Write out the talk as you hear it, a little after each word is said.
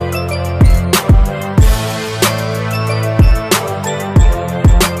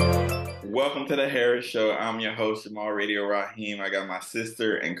Welcome to the Harris Show. I'm your host, Jamal Radio Raheem. I got my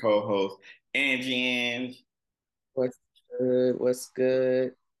sister and co-host, Angie Ange. What's good? What's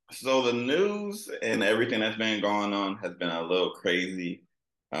good? So the news and everything that's been going on has been a little crazy.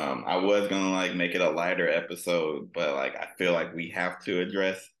 I was gonna make it a lighter episode, but I feel like we have to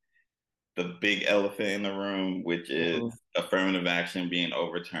address the big elephant in the room, which is Mhm. affirmative action being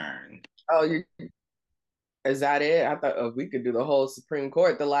overturned. Oh, is that it? I thought we could do the whole Supreme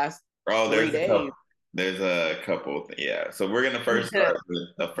Court the last Oh, 3 days. there's a couple. Yeah. So we're gonna first start with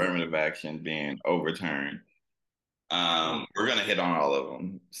affirmative action being overturned. We're gonna hit on all of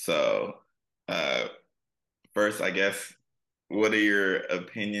them. So, uh, first, I guess, what are your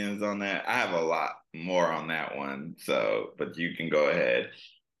opinions on that? I have a lot more on that one. So, but you can go ahead.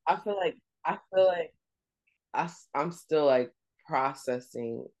 I feel like I'm still like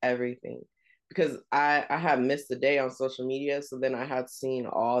processing everything because I had missed a day on social media, so then I had seen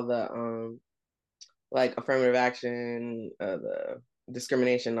all the like affirmative action, the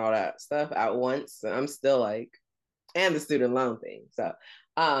discrimination, all that stuff at once, and I'm still like, and the student loan thing. So,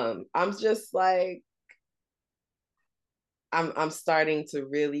 I'm just like I'm starting to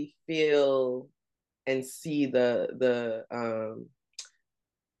really feel and see the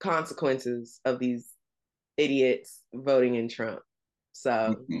consequences of these idiots voting in Trump.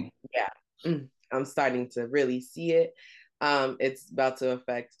 So Mhm. yeah, I'm starting to really see it. It's about to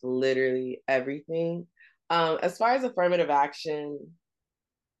affect literally everything. As far as affirmative action,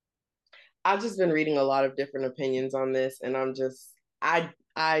 I've just been reading a lot of different opinions on this, and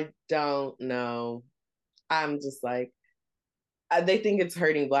I don't know. I'm just like they think it's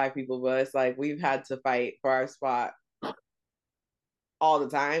hurting Black people, but it's like we've had to fight for our spot all the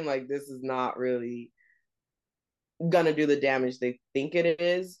time. Like this is not really gonna do the damage they think it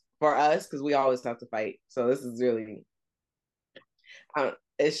is for us because we always have to fight. So this is really,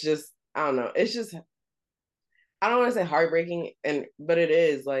 it's just, I don't know. It's just, I don't want to say heartbreaking, and but it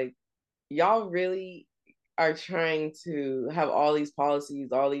is like y'all really are trying to have all these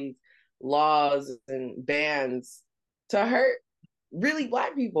policies, all these laws and bans to hurt really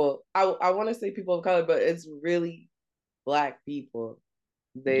Black people. I want to say people of color, but it's really Black people.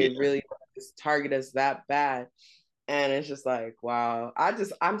 They Yeah, really just target us that bad. And it's just like, wow.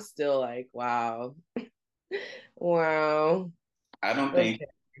 I'm still like, wow. Wow. I don't think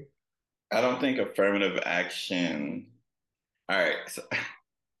Okay. I don't think affirmative action. All right,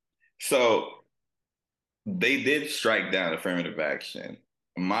 so they did strike down affirmative action.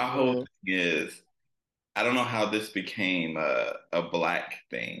 My whole Mm-hmm. thing is I don't know how this became a black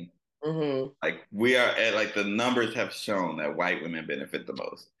thing. Mm-hmm. Like we are at the numbers have shown that white women benefit the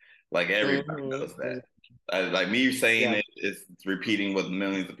most. Like everybody knows Mm-hmm. that. Like me saying Yeah. it is repeating what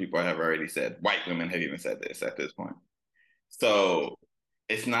millions of people have already said. White women have even said this at this point. So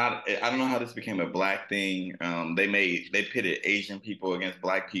it's not. I don't know how this became a black thing. They pitted Asian people against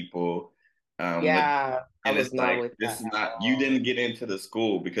black people. Like, Yeah. I and it's was not like with this that is at not. You all. didn't get into the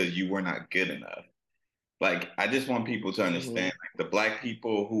school because you were not good enough. Like, I just want people to Mm-hmm. understand, like, the black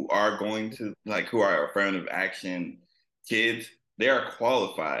people who are going to, who are affirmative action kids, they are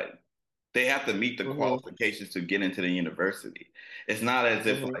qualified. They have to meet the Mm-hmm. qualifications to get into the university. It's not as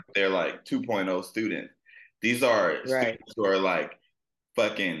if Mm-hmm. they're like 2.0 students. These are Right. students who are like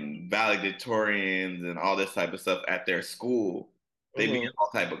fucking valedictorians and all this type of stuff at their school. They be in Mm-hmm. all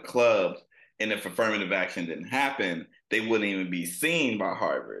type of clubs. And if affirmative action didn't happen, they wouldn't even be seen by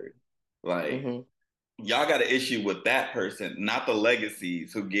Harvard. Like, Mm-hmm. y'all got an issue with that person, not the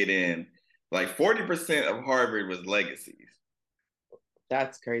legacies who get in. Like 40% of Harvard was legacies.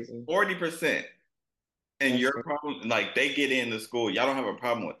 That's crazy. 40%. And That's your crazy. problem, like they get into school, y'all don't have a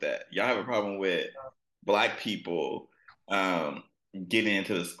problem with that. Y'all have a problem with black people um getting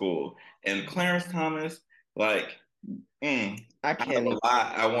into the school. And Clarence Thomas, like, I I have can't a even.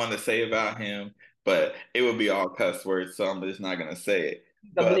 lot I want to say about him, but it would be all cuss words, so I'm just not gonna say it.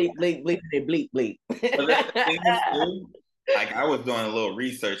 The But bleep, bleep, bleep, bleep, bleep. the thing is too, like I was doing a little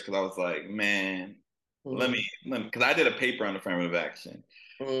research because I was like, man, Mm-hmm. because I did a paper on affirmative action.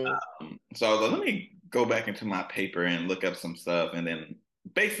 Mm-hmm. So I was like, let me go back into my paper and look up some stuff and then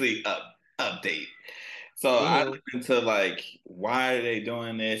basically update. So I Mm-hmm. looked into like why are they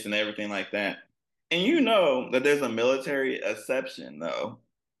doing this and everything like that. And you know that there's a military exception though,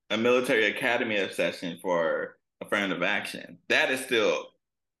 a military academy exception for affirmative action. That is still,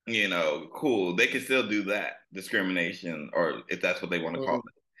 cool. They can still do that discrimination, or if that's what they want to call it.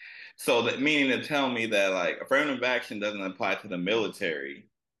 So that meaning to tell me that like affirmative action doesn't apply to the military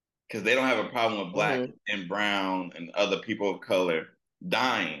because they don't have a problem with black Mm-hmm. and brown and other people of color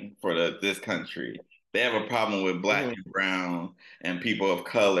dying for this country. They have a problem with black Mm-hmm. and brown and people of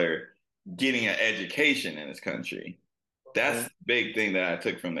color. getting an education in this country. That's the big thing that I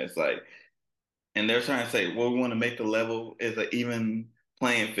took from this. Like, and they're trying to say, well, we want to make the level is an even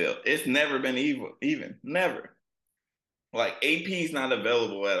playing field. It's never been even, never. Like AP is not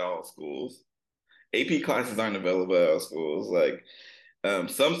available at all schools. AP classes aren't available at all schools. Like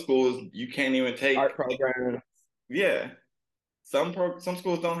some schools you can't even take. Art program. Yeah, some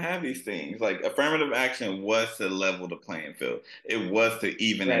schools don't have these things. Like affirmative action was to level the playing field. It was to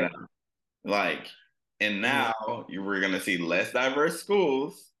even it Right. out. Like, and Mm-hmm. now you were gonna see less diverse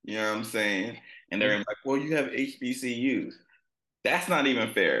schools. You know what I'm saying? And they're like, well, you have HBCUs. That's not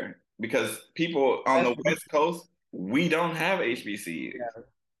even fair because people on the West Coast, we don't have HBCUs. Yeah.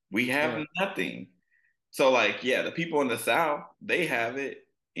 We have Yeah. nothing. So like, yeah, the people in the South, they have it.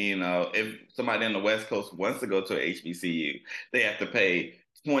 You know, if somebody in the West Coast wants to go to a HBCU, they have to pay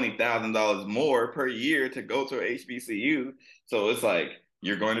 $20,000 more per year to go to a HBCU. So it's like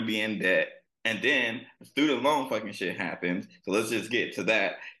you're going to be in debt. And then student loan fucking shit happens. So let's just get to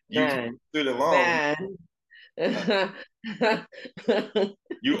that. You take Man. student loan, Man. I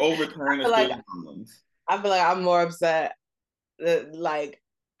you overturn the feel like student loans. I feel like I'm more upset. Like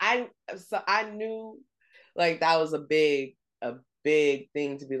I knew like that was a big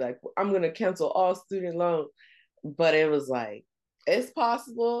thing to be like, I'm gonna cancel all student loan. But it was like, it's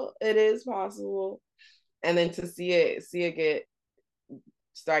possible, it is possible. And then to see it get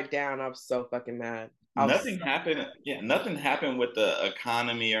strike down, I was so fucking mad. I was Nothing happened. Yeah, nothing happened with the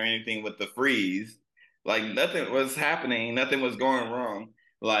economy or anything with the freeze. Like nothing was happening. Nothing was going wrong.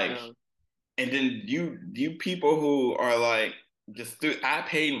 Like, so and then you people who are like, just I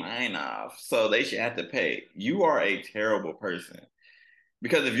paid mine off, so they should have to pay. You are a terrible person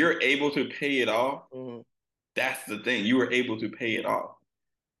because if you're able to pay it off, mhm, that's the thing. You were able to pay it off.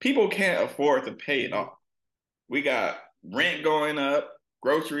 People can't afford to pay it mhm, off. We got rent going up,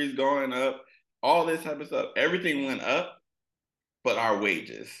 groceries going up, all this type of stuff. Everything went up but our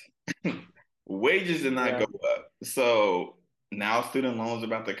wages. Wages did not yeah. go up. So now student loans are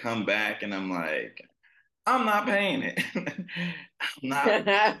about to come back, and I'm like, I'm not paying it. I'm not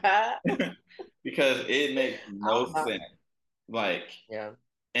because it makes no I'm not, sense. Like, yeah.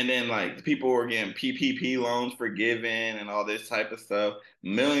 and then like people were getting PPP loans forgiven and all this type of stuff,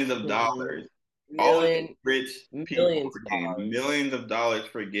 millions of Mhm. dollars. All of these Million rich people millions were of getting dollars. millions of dollars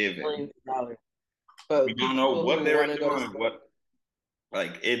forgiven. Millions of dollars. We But don't know people what who they were want to go to doing. school, What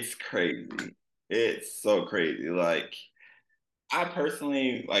Like it's crazy. It's so crazy. Like I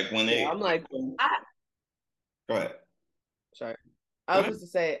personally like when yeah, it I'm like, I go ahead. sorry. Go I was ahead. just to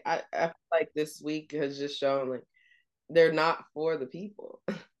say, I feel like this week has just shown like they're not for the people.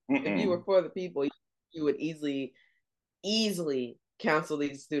 If you were Mm-mm. for the people, you would easily cancel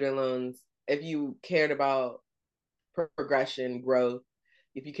these student loans if you cared about progression, growth,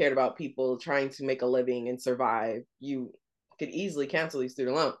 if you cared about people trying to make a living and survive, you could easily cancel these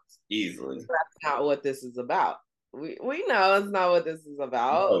student loans. Easily. That's not what this is about. We know it's not what this is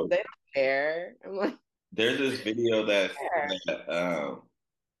about. No. They don't care. I'm like, There's this video care. that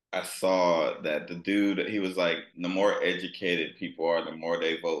I saw that the dude he was like the more educated people are, the more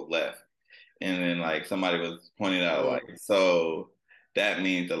they vote left. And then like somebody was pointing out Mm, like so that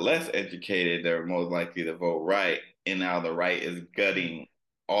means the less educated they're more likely to vote right. And now the right is gutting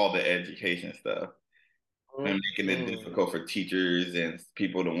all the education stuff and mm, making it mm. difficult for teachers and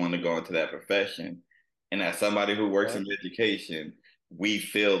people to want to go into that profession. And as somebody who works Yeah, in education, we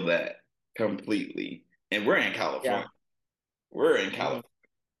feel that completely. And we're in yeah. California. We're in Mm-hmm. California.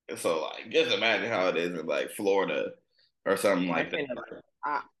 So like just imagine how it is in like Florida or something I like that.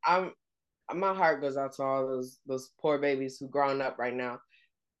 can't. I'm. My heart goes out to all those poor babies who growing up right now.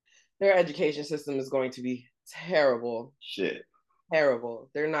 Their education system is going to be terrible, Shit. terrible.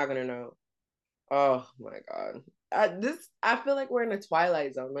 They're not gonna know. Oh my god. I feel like we're in a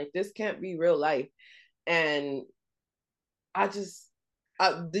twilight zone. Like this can't be real life. And I just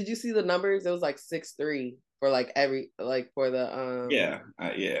did you see the numbers? It was like 6-3 for like every like for the Yeah.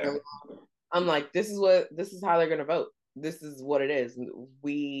 Yeah. I'm like, this is how they're gonna vote. This is what it is.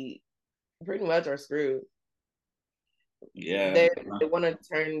 We pretty much are screwed. Yeah. They want to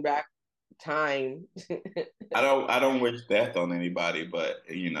turn back time. I don't wish death on anybody, but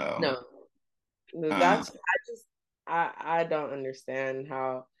you know, No, um, that's I just I don't understand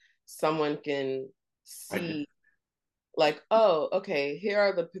how someone can I just see like, oh, okay, here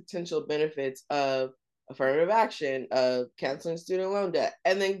are the potential benefits of affirmative action, of canceling student loan debt,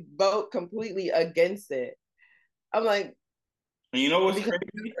 and then vote completely against it. I'm like, and you know what's because crazy?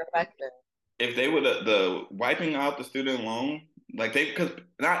 it's effective. If they would the wiping out the student loan like they because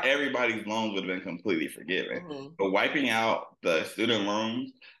not everybody's loans would have been completely forgiven, Hmm. but wiping out the student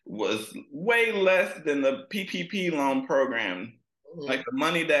loans was way less than the PPP loan program. Like Hmm. the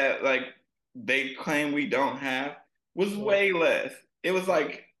money that like they claim we don't have was Hmm. way less. It was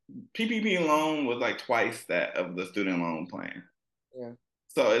like PPP loan was like twice that of the student loan plan. Yeah.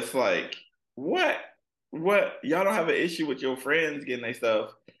 So it's like, what? What? Y'all don't have an issue with your friends getting their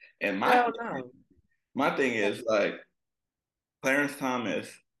stuff. And Hell no. my thing is like Clarence Thomas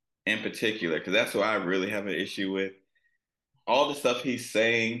in particular, because that's what I really have an issue with. All the stuff he's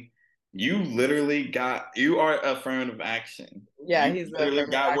saying, you are affirmative action. Yeah, You he's a literally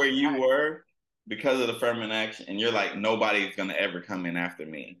affirmative got where action. you were because of the affirmative action, and you're like, nobody's gonna ever come in after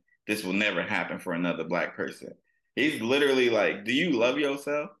me. This will never happen for another black person. He's literally like, do you love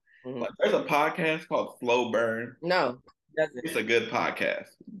yourself? Like, Hmm. there's a podcast called Slow Burn. No, he doesn't. It's a good podcast.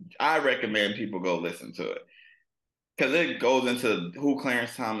 I recommend people go listen to it because it goes into who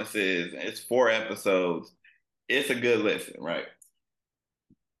Clarence Thomas is. It's 4 episodes. It's a good listen, right?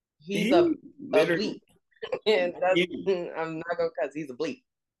 He's He a literally, bleep. And that's he, I'm not gonna cuss. He's a bleep.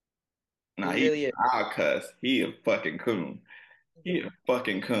 nah, He he, really is. I'll cuss. He a fucking coon. He a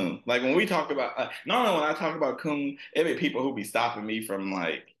fucking coon. Like when we talk about, normally when I talk about coon, it be people who be stopping me from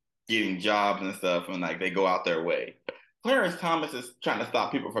like getting jobs and stuff, and like they go out their way. Clarence Thomas is trying to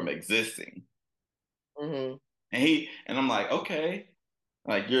stop people from existing, Hmm. and I'm like, okay.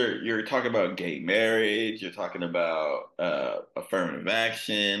 Like you're talking about gay marriage, you're talking about affirmative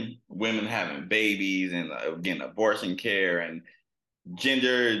action, women having babies and getting abortion care and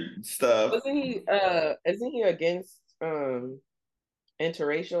gender stuff. Isn't he against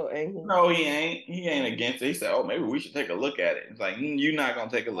interracial and he No, he ain't. He ain't against it. He said, "Oh, maybe we should take a look at it." It's like you're not gonna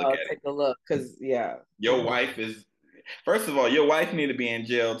take a look at it. take a look because yeah. Your wife is. First of all, your wife need to be in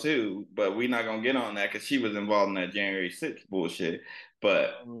jail too, but we're not gonna get on that because she was involved in that January 6th bullshit.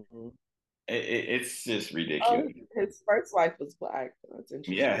 But Mhm. it's just Oh, ridiculous. his first wife was black. That's Yeah,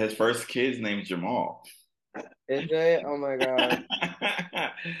 interesting. his first kid's named Jamal. Is it? Oh my God.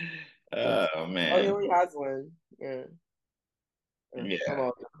 Oh Oh, he man. only has one. Yeah. Come Yeah.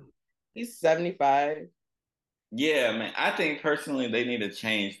 on. He's 75. Yeah, man. I think personally they need to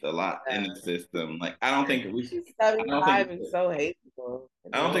change a lot in the Yeah. system. Like I don't think we should, He's I don't think 75 and so hateful.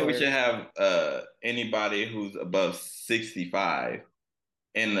 Good I don't think we Lord. should have anybody who's above 65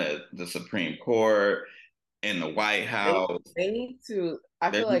 in the Supreme Court, in the White They House. they need to. I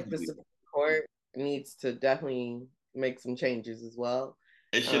There feel needs like to the be, Supreme Court needs to definitely make some changes as well.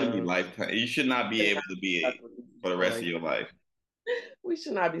 it shouldn't be Um, lifetime. You should not be should able not to be be stuck it with these for the people rest of like your life. we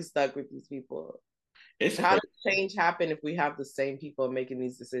should not be stuck with these people. It's How crazy. does change happen if we have the same people making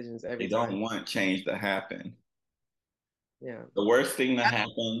these decisions They every don't time? want change to happen. Yeah, The worst thing to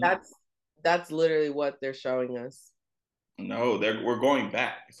happen. that's that's literally what they're showing us. No, we're going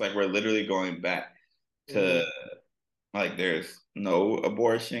back. It's like we're literally going back to Hmm. like there's no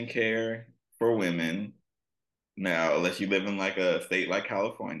abortion care for women now, unless you live in like a state like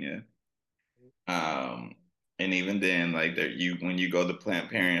California. Um, and even then, like there you when you go to Planned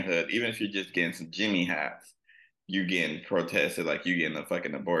Parenthood, even if you're just getting some Jimmy hats, you getting protested like you getting a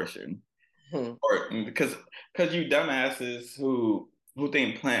fucking abortion. Hmm. Or because you dumbasses who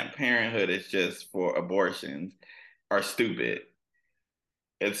think Planned Parenthood is just for abortions are stupid.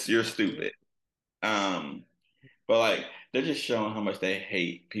 You're stupid. Um, but like they're just showing how much they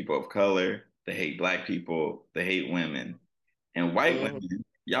hate people of color, they hate black people, they hate women. And white Hmm. women, Gay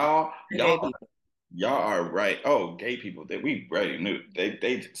people. y'all are right. Oh, gay people that we already knew. They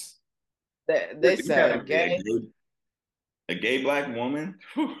just They you said gotta a be gay. a gay black woman.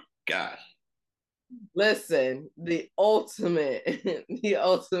 Whew, gosh. Listen, the ultimate, the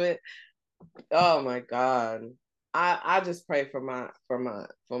ultimate. Oh my God. I just pray for my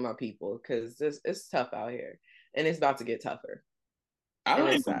people because it's tough out here and it's about to get tougher I and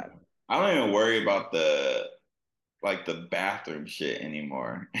don't it's even sad. I don't even worry about the bathroom shit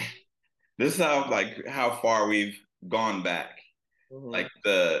anymore. This is how far we've gone back. Hmm. Like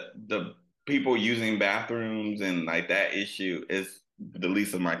the people using bathrooms and like that issue is the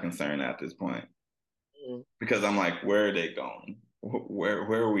least of my concern at this point. Hmm. Because I'm like, where are they going? Where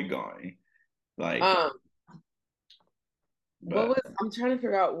are we going? Like, Um, what but was I'm trying to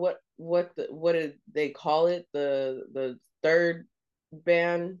figure out what did they call it? The third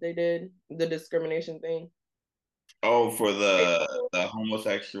ban they did the discrimination thing. oh, for Racial. the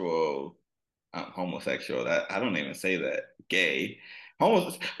homosexual that I don't even say that gay. They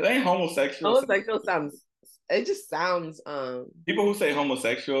ain't homosexual. Homosexual sounds. It just sounds People who say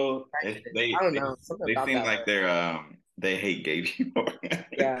homosexual, prejudice. I don't they know something they about seem that like word. they hate gay people.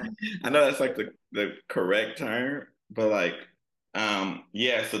 Yeah. I know that's like the correct term, but like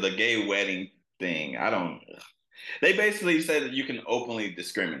Yeah, so the gay wedding thing, I don't. They basically said that you can openly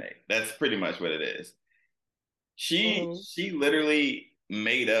discriminate. That's pretty much what it is. Hmm. She literally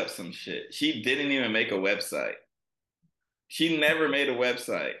made up some shit. She didn't even make a website. She never made a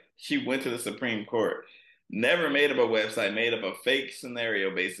website. She went to the Supreme Court, never made up a website, made up a fake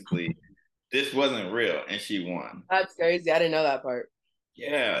scenario basically. This wasn't real, and she won. That's crazy. I didn't know that part.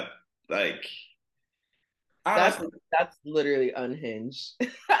 Yeah, like That's honestly, that's literally unhinged.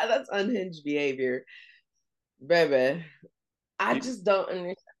 That's unhinged behavior, baby. I just don't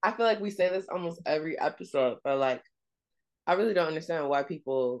understand. I feel like we say this almost every episode, but like I really don't understand why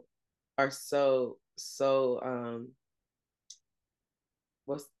people are so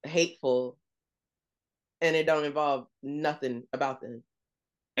what's hateful and it don't involve nothing about them.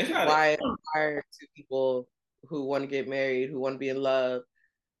 it's not. Why are two people who want to get married, who want to be in love,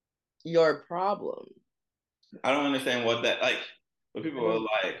 your problem? I don't understand what that like. But I people are don't.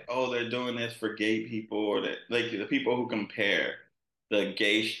 like, oh, they're doing this for gay people, or that like the people who compare the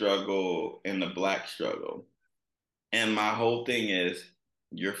gay struggle and the black struggle. And my whole thing is,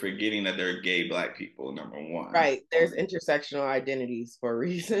 you're forgetting that there are gay black people. Number one, Right. There's intersectional identities for a and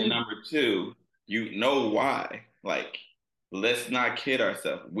reason. number two, you know why. Like, let's not kid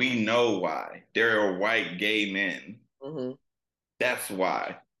ourselves. We know why. There are white gay men. Hmm. That's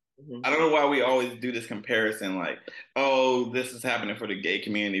why. Hmm. I don't know why we always do this comparison, like, oh, this is happening for the gay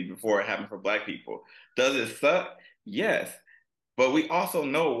community before it happened for black people. Does it suck? Yes. But we also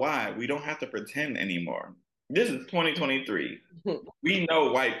know why. We don't have to pretend anymore. This is 2023. We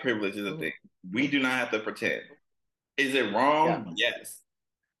know white privilege is a Hmm. thing. We do not have to pretend. Is it Yeah. wrong? Yes.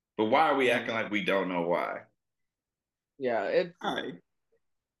 But why are we Hmm. acting like we don't know why? Yeah. It's All right.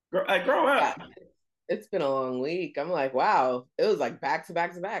 Grow yeah. up. It's been a long week. I'm like, wow. It was like back to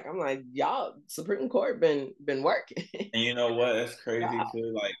back to back. I'm like, y'all, Supreme Court been working. And you know what? That's crazy Wow.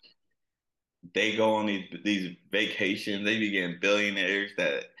 too. Like, they go on these vacations. They be getting billionaires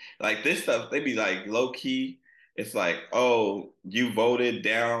that like this stuff. They be like low key. It's like, oh, you voted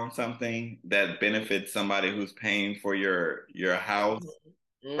down something that benefits somebody who's paying for your house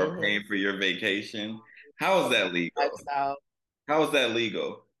or Hmm. paying for your vacation. How is that legal? Lifestyle. How is that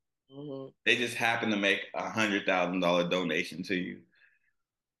legal? Hmm. They just happen to make $100,000 donation to you,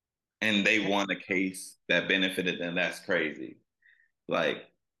 and they won a case that benefited them. That's crazy. Like,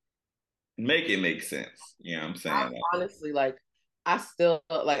 make it make sense. You know what I'm I'm saying? Like, honestly like, I still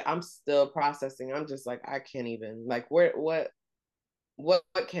like, I'm still processing. I'm just like, I can't even like, where, what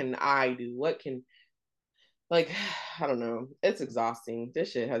can I do? What can like, I don't know. It's exhausting.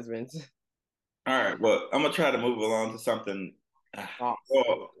 This shit has been all right, well, I'm gonna try to move along to something. exhausting.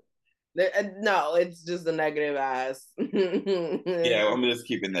 Well, No, it's just a negative ass. yeah, It's I'm just, gonna just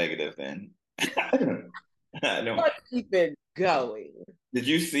keep it negative then. I don't. let's keep it going. Did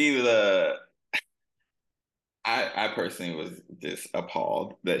you see the? I personally was just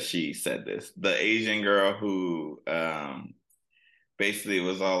appalled that she said this. The Asian girl who basically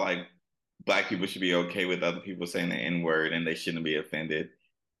was all like, black people should be okay with other people saying the N word and they shouldn't be offended.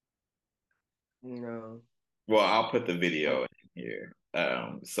 No. Well, I'll put the video in here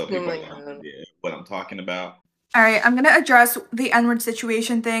so I'm people like, have an idea what I'm talking about. All right, I'm gonna address the N-word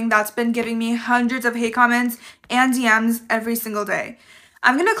situation thing that's been giving me hundreds of hate comments and DMs every single day.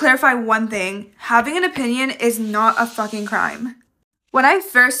 I'm gonna clarify one thing. Having an opinion is not a fucking crime. When I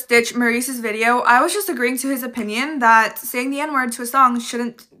first stitched Maurice's video, I was just agreeing to his opinion that saying the N-word to a song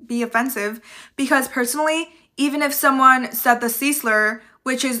shouldn't be offensive because personally, even if someone said the C slur,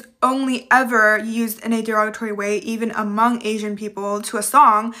 which is only ever used in a derogatory way, even among Asian people, to a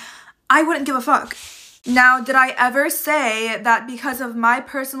song, I wouldn't give a fuck. Now, did I ever say that because of my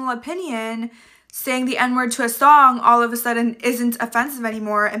personal opinion, saying the N word to a song all of a sudden isn't offensive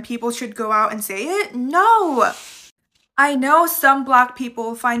anymore and people should go out and say it? No! I know some black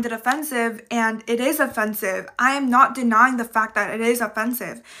people find it offensive, and it is offensive. I am not denying the fact that it is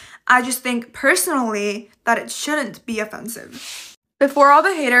offensive. I just think personally that it shouldn't be offensive. Before all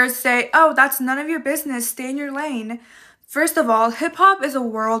the haters say, oh, that's none of your business, stay in your lane. First of all, hip hop is a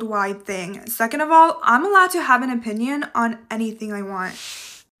worldwide thing. Second of all, I'm allowed to have an opinion on anything I want.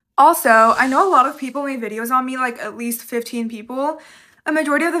 Also, I know a lot of people made videos on me, like at least 15 people. A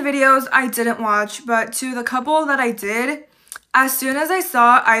majority of the videos I didn't watch, but to the couple that I did, as soon as I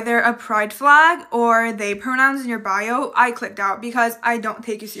saw either a pride flag or they pronouns in your bio, I clicked out because I don't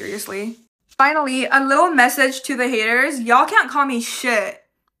take you seriously. Finally, a little message to the haters. Y'all can't call me shit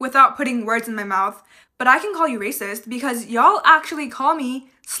without putting words in my mouth, but I can call you racist because y'all actually call me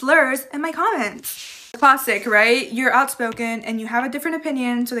slurs in my comments. Classic, right? You're outspoken and you have a different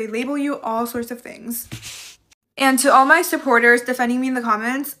opinion, so they label you all sorts of things. And to all my supporters defending me in the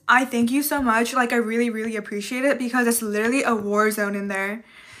comments, I thank you so much. Like, I really, really appreciate it because it's literally a war zone in there.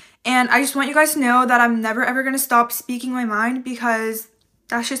 And I just want you guys to know that I'm never ever gonna stop speaking my mind because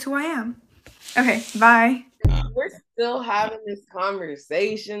that's just who I am. Okay, bye. We're still having this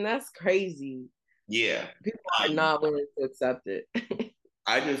conversation. That's crazy. Yeah. People are not willing to accept it.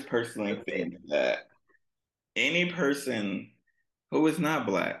 I just personally think that any person who is not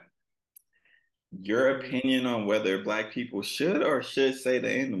black, your opinion on whether black people should or should say the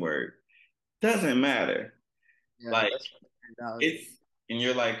N word doesn't matter. Yeah, Like that's valid. it's and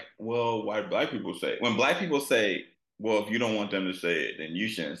you're like, well, why do black people say it? When black people say, well, if you don't want them to say it, then you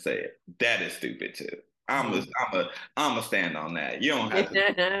shouldn't say it. That is stupid too. I'm a stand on that. You don't have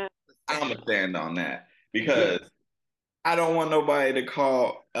to. I'm a stand on that because I don't want nobody to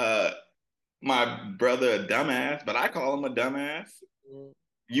call my brother a dumbass, but I call him a dumbass.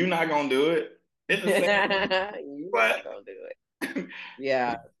 You not gonna do it. It's the same. You're But not gonna do it.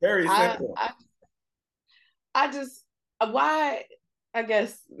 Yeah. very I, simple. I I just why I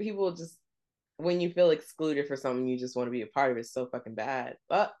guess people just when you feel excluded for something, you just want to be a part of it so fucking bad.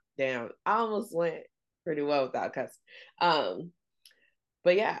 But damn, I almost went pretty well without cussing. Um,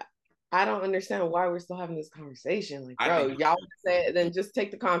 but yeah, I don't understand why we're still having this conversation. Like, I bro, think y'all say it, then just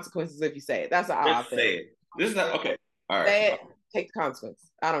take the consequences if you say it. That's how I just feel. say it. This is not okay. All right. Say it, take the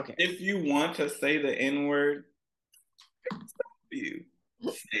consequences. I don't care. If you want to say the N word, you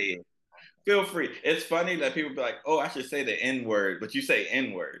say it. Feel free. It's funny that people be like, "Oh, I should say the N word," but you say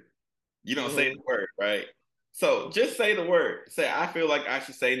N word. You don't say Mm-hmm. the word, right? So just say the word. Say, "I feel like I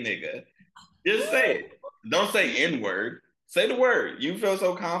should say nigga." Just say it. Don't say N word. Say the word. You feel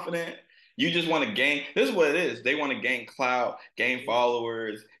so confident. You just want to gain. This is what it is. They want to gain clout, gain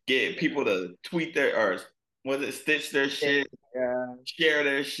followers, get people to tweet their or was it stitch their shit, Yeah. share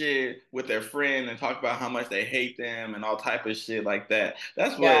their shit with their friend, and talk about how much they hate them and all type of shit like that.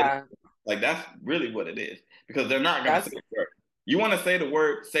 That's what. Yeah. Like that's really what it is because they're not gonna say That's the word. You want to say the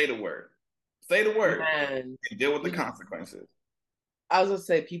word, say the word, say the word, man. and deal with the You just consequences. I was gonna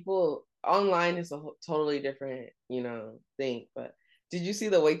say people online is a totally different, thing. But did you see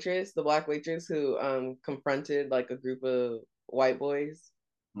the black waitress who confronted like a group of white boys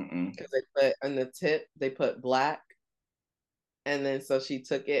Mm-mm. because they put on the tip they put black, and then so she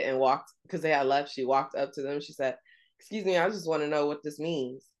took it and walked because they had left. She walked up to them. She said, "Excuse me, I just want to know what this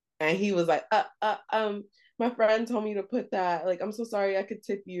means." And he was like, My friend told me to put that. Like, I'm so sorry. I could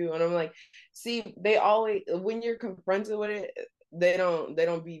tip you." And I'm like, "See, they always when you're confronted with it, they don't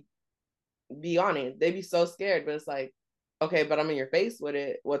be on it. They be so scared, but it's like, okay, but I'm in your face with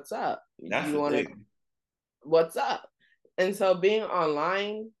it. What's up? That's You the want to? thing. What's up?" And so being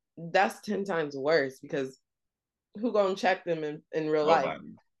online, that's 10 times worse because who gonna check them in real life?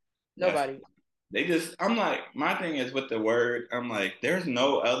 Nobody. That's Nobody. they just. I'm like, my thing is with the word. I'm like, there's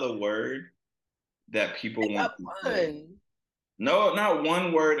no other word that people Make want up to say. fun. No, not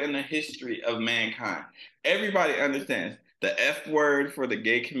one word in the history of mankind. Everybody understands the F word for the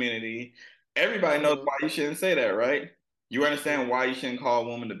gay community. Everybody knows Mm-hmm. why you shouldn't say that, right? You understand Mm-hmm. why you shouldn't call a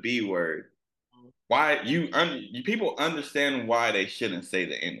woman the B word. Why you people understand why they shouldn't say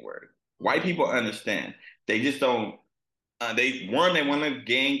the N word. White Mm-hmm. people understand. They just don't. They want to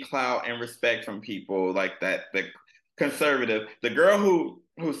gain clout and respect from people like that. The conservative, the girl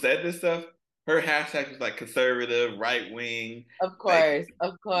who said this stuff, her hashtag was like conservative, right wing, Of like course,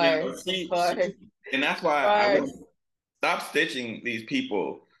 of course, of course, of and that's why I course. want to stop stitching these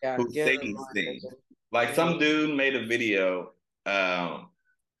people Yeah, who give say them these more things. attention. Like some Mm-hmm. dude made a video.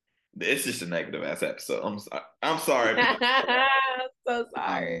 It's just a negative ass episode. I'm sorry. So Um,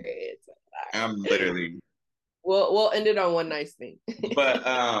 sorry. So I'm sorry. literally We'll end it on one nice thing. But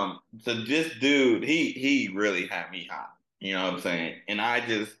so this dude, he really had me hot. You know what I'm saying? And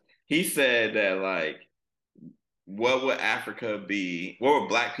he said that like, what would Africa be? What would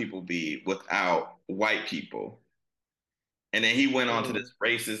black people be without white people? And then he went on to Mm. this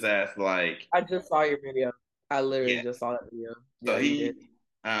racist ass like, I just saw your video. I literally yeah. just saw that video. So Yeah, you did.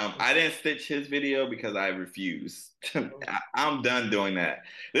 I didn't stitch his video because I refuse. I'm done doing that.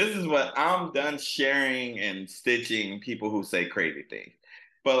 This is what I'm done sharing and stitching people who say crazy things.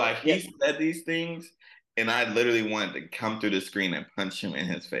 But like Yep. he said these things, and I literally wanted to come through the screen and punch him in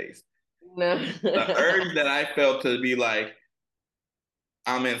his face. No. The urge that I felt to be like,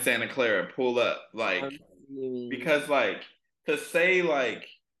 I'm in Santa Clara, pull up, like because like to say like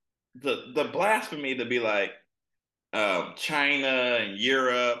the blasphemy to be like China and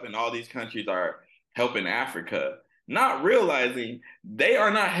Europe and all these countries are helping Africa, not realizing they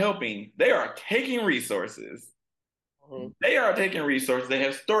are not helping, they are taking resources They are taking resources. They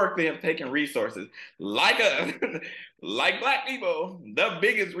historically have taken resources like like black people, the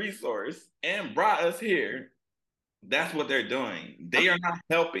biggest resource, and brought us here. That's what they're doing. They are not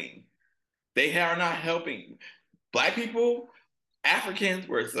helping. They are not helping. Black people, Africans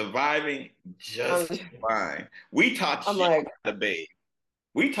were surviving I'm, just fine. We taught I'm y'all like, how to bathe.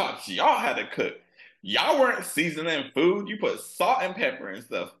 We taught y'all how to cook. Y'all weren't seasoning food. You put salt and pepper and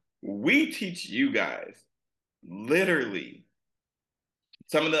stuff. We teach you guys. Literally.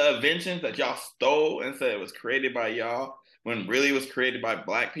 Some of the inventions that y'all stole and said it was created by y'all when really it was created by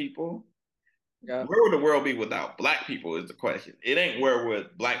black people. yeah. Where would the world be without black people is the question. It ain't where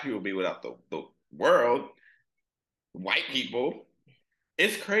would black people be without the world. White people.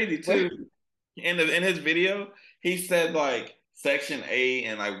 It's crazy too. In his video, he said like Section 8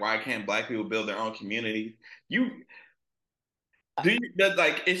 and like why can't black people build their own communities? You do you that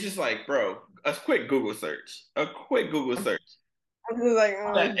like it's just like, bro, a quick Google search. A quick Google search. I'm just like,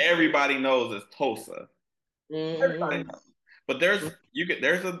 That everybody knows is Tulsa. Everybody knows. But there's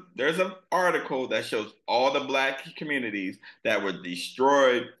a article that shows all the black communities that were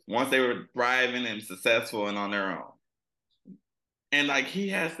destroyed once they were thriving and successful and on their own. And like he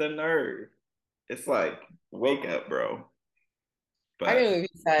has the nerve. It's like, wake up, bro. I But can't believe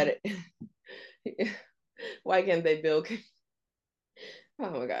he said it. Why can't they build? Oh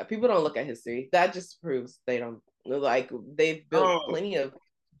my God. People don't look at history. That just proves they don't like they've built oh, plenty of.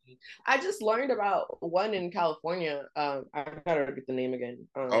 I just learned about one in California. I gotta get the name again.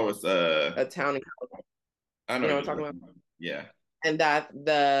 it's A town in California. I You know know what what I'm you're talking about? talking about. Yeah. And that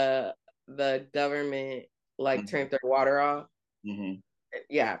the government like Mm-hmm. turned their water off. Mm-hmm.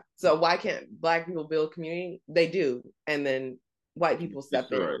 Yeah. So why can't black people build community? They do. And then white people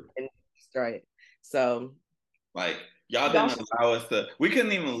step in Destroyed. and destroy it. So Like y'all y'all didn't should. allow us to. We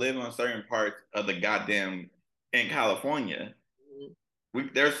couldn't even live on certain parts of the goddamn in California.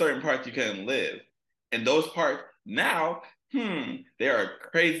 There are certain parts you couldn't live, and those parts now, they are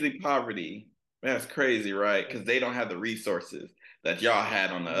crazy poverty. That's crazy, right? Because they don't have the resources that y'all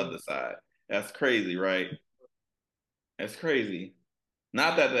had on the other side. That's crazy, right? That's crazy.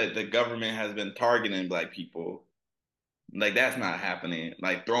 Not that the government has been targeting black people. Like that's not happening.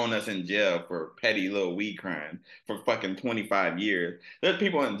 Like throwing us in jail for petty little weed crimes for fucking 25 years. There's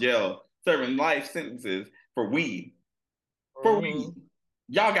people in jail serving life sentences for weed. For weed. Mm-hmm.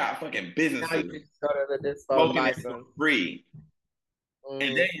 Y'all got fucking Now you businesses just go to the dispo and smoking buy it for some. free. And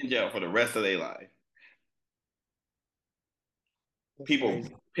they Mm, in jail for the rest of their life. that's People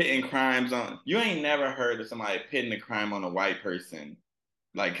crazy. pitting crimes on you ain't never heard of somebody pitting a crime on a white person.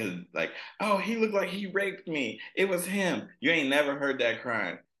 Like, cause like, oh, he looked like he raped me. It was him. You ain't never heard that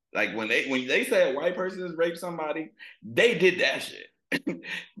crime. Like when they say a white person has raped somebody, they did that shit.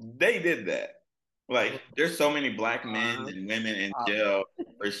 They did that. Like, there's so many black men and women in jail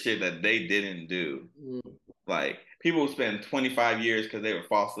for shit that they didn't do. Mm. Like, people spend 25 years because they were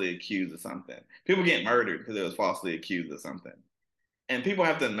falsely accused of something. People get murdered because they was falsely accused of something. And people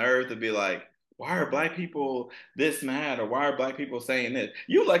have the nerve to be like, why are black people this mad? Or why are black people saying this?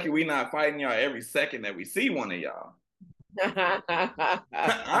 You lucky we not fighting y'all every second that we see one of y'all.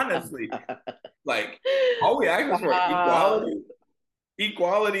 Honestly, like all we ask is for Stop. equality.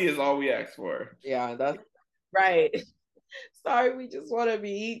 Equality is all we ask for. Yeah, that's right. Sorry, we just want to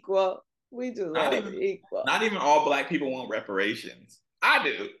be equal. We just Not want to even be equal. not even all black people want reparations. I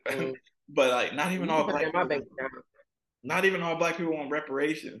do. Mm. But like not even You can all put it black in my people bank account. not even all black people want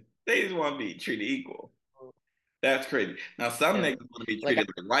reparations. They just want to be treated equal. That's crazy. Now some Yeah. niggas want to be Like treated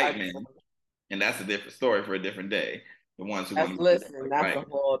like white I, men, and that's a different story for a different day. The ones who want that's to be treated listen, like that's white, a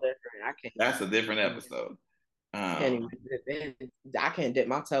whole different. that's a different Even, episode. can't Um, even dip in. I can't dip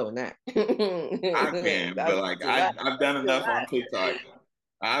my toe in that. I can, but That's like too much. I've done That's too enough on TikTok.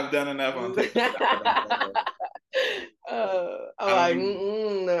 I've done enough on much. TikTok. I'm I don't like,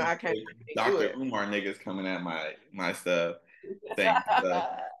 need no, I can't do Dr. it. Umar niggas coming at my stuff, saying stuff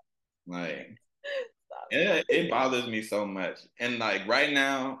like it bothers me so much. And like right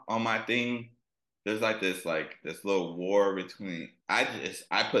now on my thing, there's like this little war between I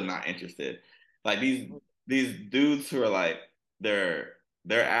put not interested. Like these dudes who are like they're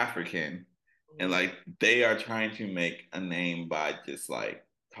African and like they are trying to make a name by just like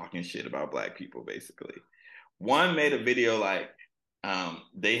talking shit about black people basically. One made a video like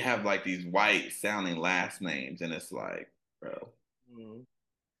they have like these white sounding last names and it's like, bro. Mm.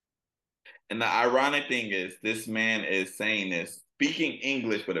 And the ironic thing is, this man is saying this, speaking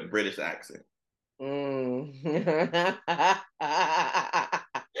English with a British accent. Mm.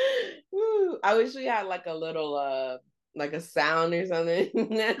 Woo. I wish we had like a little like a sound or something.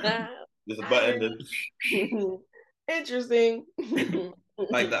 There's a button that, Interesting.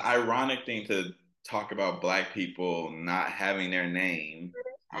 Like the ironic thing to talk about Black people not having their name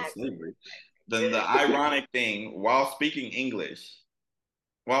in slavery. Then the ironic thing while speaking Mm,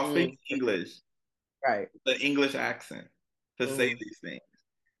 English, right. the English accent to say Mm, these things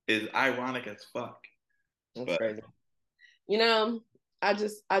is ironic as fuck. that's But crazy. You know, I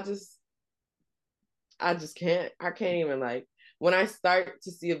just, I just, I just can't. I can't even like when I start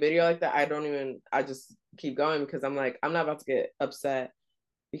to see a video like that. I don't even. I just keep going because I'm like, I'm not about to get upset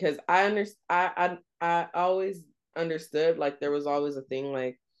because I understand. I always understood like there was always a thing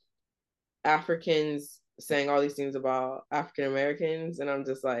like Africans saying all these things about African Americans, and I'm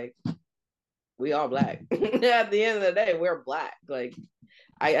just like, we all black. At the end of the day, we're black. Like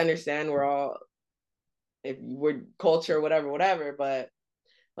I understand we're all if we're culture, whatever, but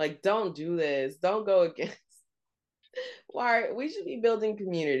like don't do this. Don't go against why we should be building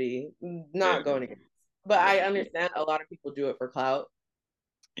community, yeah, not going against. But yeah, I understand a lot of people do it for clout.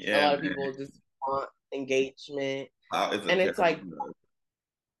 A yeah, lot of man. people just want engagement. Wow, it's a And it's terrible like, drug.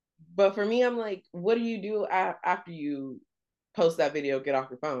 but for me, I'm like, what do you do after you post that video, get off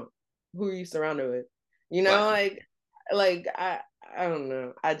your phone? Who are you surrounded with? You know, Black, like I don't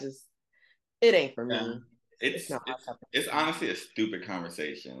know. I just it ain't for yeah. me. It's It's not my it's cup of it's tea. honestly a stupid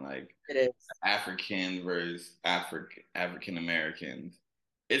conversation. Like It is. African versus African Americans.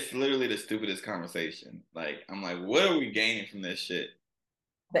 It's literally the stupidest conversation. Like I'm like, what are we gaining from this shit?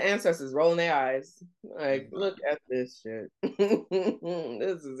 The ancestors rolling their eyes. Like, look at this shit.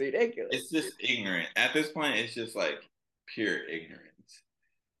 This is ridiculous. It's just ignorant. At this point, it's just like pure ignorance.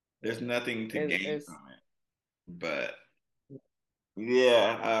 There's nothing to gain It's from it. But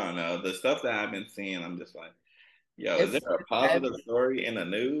yeah, I don't know. The stuff that I've been seeing, I'm just like, yo, is there a it's positive heavy. story in the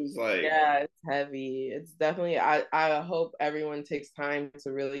news? Like, Yeah, it's heavy. It's definitely I hope everyone takes time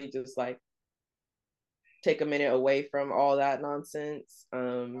to really just like take a minute away from all that nonsense. I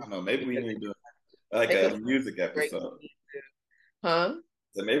don't know, maybe we Because need to do like take a a music break. episode. Huh?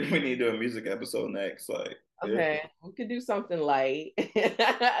 So maybe we need to do a music episode next. Like, yeah, Okay, we could do something light. We could do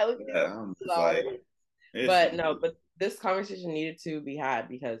yeah, I'm something just like, light. it's But no, but this conversation needed to be had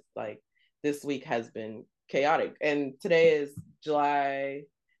because like this week has been chaotic. And today is July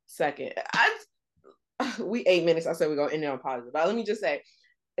 2nd. We 8 minutes. I said we're gonna end it on positive. But let me just say,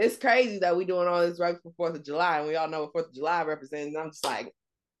 it's crazy that we doing all this right for 4th of July, and we all know what 4th of July represents. And I'm just like,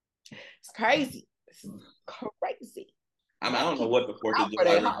 it's crazy. It's crazy. I mean, I Black don't know people what the Fourth out of for July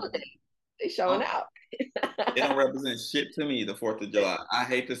their represents. holiday. They showing out. It don't represent shit to me, the Fourth of July. I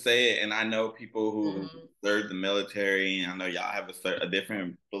hate to say it, and I know people who Mhm. serve the military, and I know y'all have a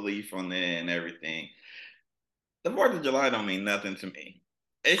different belief on it and everything. The Fourth of July don't mean nothing to me.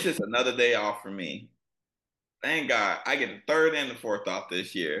 It's just another day off for me. Thank God, I get the third and the fourth off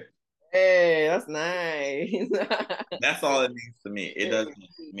this year. Hey, that's nice. That's all it means to me. It doesn't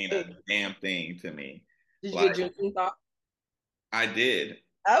mean a damn thing to me. Did you Like get Juneteenth off? I did.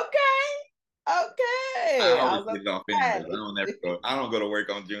 Okay. I Okay. I always was get it off about anyways. to I don't go to work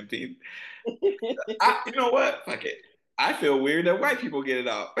on Juneteenth. say. You know what? Fuck it. I feel weird that white people get it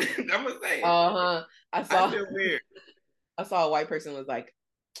off. I'm gonna say it. Uh-huh. I I saw feel weird. I saw a white person was like,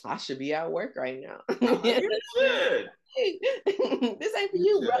 I should be at work right now. I'm like, you should. This ain't for You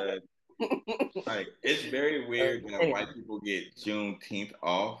you, should. brother. Like, it's very weird that Anyway. white people get Juneteenth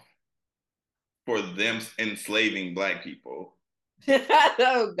off for them enslaving black people.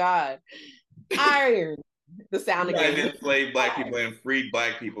 Oh God. Iron. The sound You guys again. enslaved black people and freed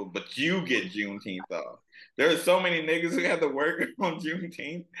black people, but you get Juneteenth off. There are so many niggas who have to work on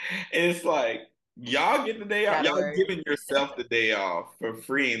Juneteenth. It's like y'all get the day off. Y'all Category. giving yourself the day off for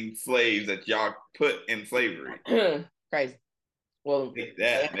freeing slaves that y'all put in slavery. Crazy. Well, Make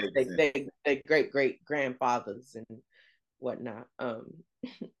that make sense. they great grandfathers and whatnot. All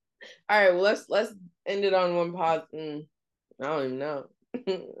right, well let's end it on one pause. I don't even know.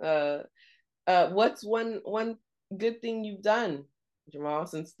 What's one good thing you've done, Jamal,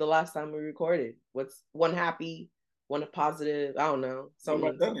 since the last time we recorded? What's one happy, one positive? I don't know. Have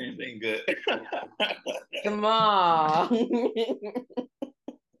I Something. done anything good? Come on.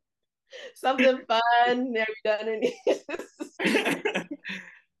 Something fun. Have you done any?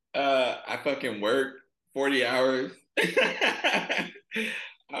 I fucking worked 40 hours. I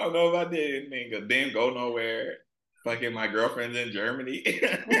don't know if I did anything. I didn't go nowhere. Fucking my girlfriend's in Germany.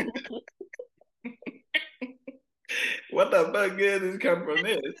 What the fuck good is come from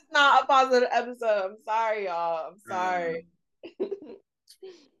this? It's not a positive episode. I'm sorry, y'all. I'm Um, sorry.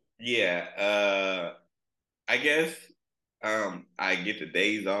 yeah, I guess I get the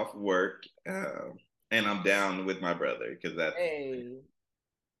days off work, and I'm down with my brother because that's Hey.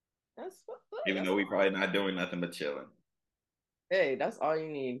 That's Even that's though we probably not doing nothing but chilling. hey, that's all you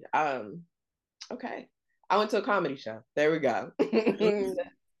need. Okay. I went to a comedy show. There we go.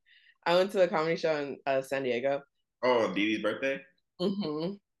 I went to a comedy show in San Diego. Oh, Dee Dee's birthday?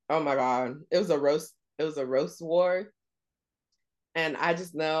 Mm-hmm. Oh my God. It was a roast. It was a roast war. And I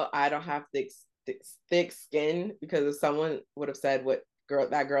just know I don't have thick skin because if someone would have said what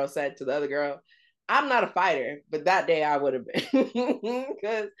that girl said to the other girl, I'm not a fighter, but that day I would have been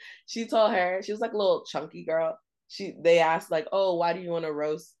because she told her she was like a little chunky girl. They asked like, oh, why do you want to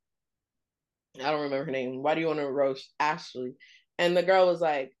roast? I don't remember her name. Why do you want to roast Ashley? And the girl was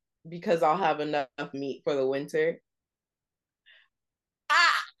like, because I'll have enough meat for the winter.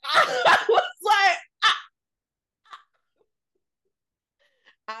 I was like,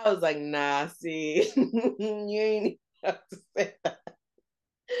 I was like, nah, see, you ain't have to say that.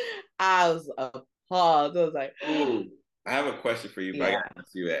 I was appalled. I was like, Ooh, I have a question for you, but I yeah, gotta ask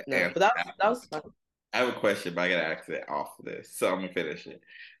you that. no, but that was fun. I have a question, but I gotta ask it off of this, so I'm gonna finish it.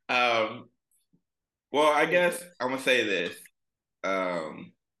 Um, well, I guess I'm gonna say this.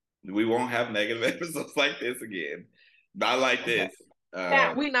 Um, we won't have negative episodes like this again. Not like Okay. this.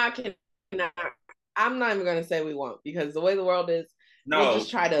 Yeah, we not can. I'm not even gonna say we won't because the way the world is, we'll No, just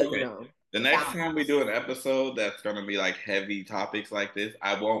try to, okay. The next balance. time we do an episode that's gonna be like heavy topics like this,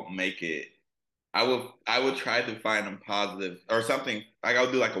 I won't make it. I will try to find them positive or something. Like I'll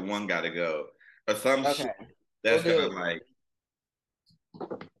do like a one gotta go or some shit Okay, we'll that's do gonna it. like.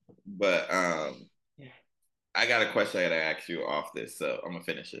 But Yeah. I got a question I gotta ask you off this, so I'm gonna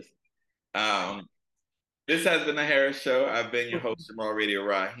finish this. Um, this has been the Harris Show. I've been your host, Jamal Radio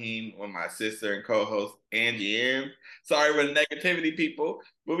Raheem, with my sister and co-host Angie M. Sorry for the negativity, people.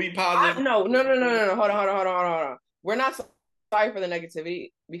 We'll be positive. No. Hold on. We're not sorry for the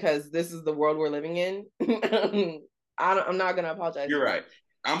negativity because this is the world we're living in. I'm not gonna apologize You're for that. right.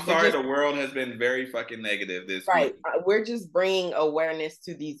 I'm We're sorry. just The world has been very fucking negative this week. right. We're just bringing awareness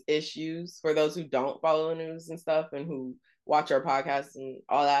to these issues for those who don't follow the news and stuff and who watch our podcasts and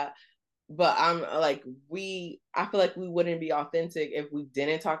all that. But I'm like, I feel like we wouldn't be authentic if we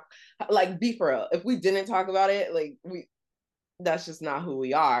didn't talk, like, be for real. If we didn't talk about it, like, that's just not who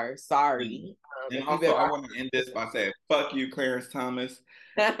we are. Sorry. And If you've also, been I want to end this by saying, "Fuck you, Clarence Thomas.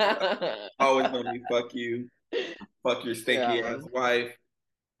 Always gonna be fuck you. Fuck your stinky yeah. ass wife.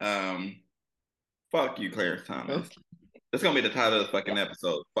 Um, fuck you, Clarence Thomas." Okay. That's gonna be the title of the fucking Yeah.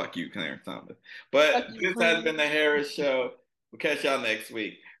 episode. Fuck you, Clarence Thomas. Fuck But you, this has Queen. been the Harris Show. We'll catch y'all next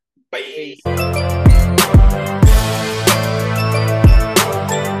week. Bye. Peace.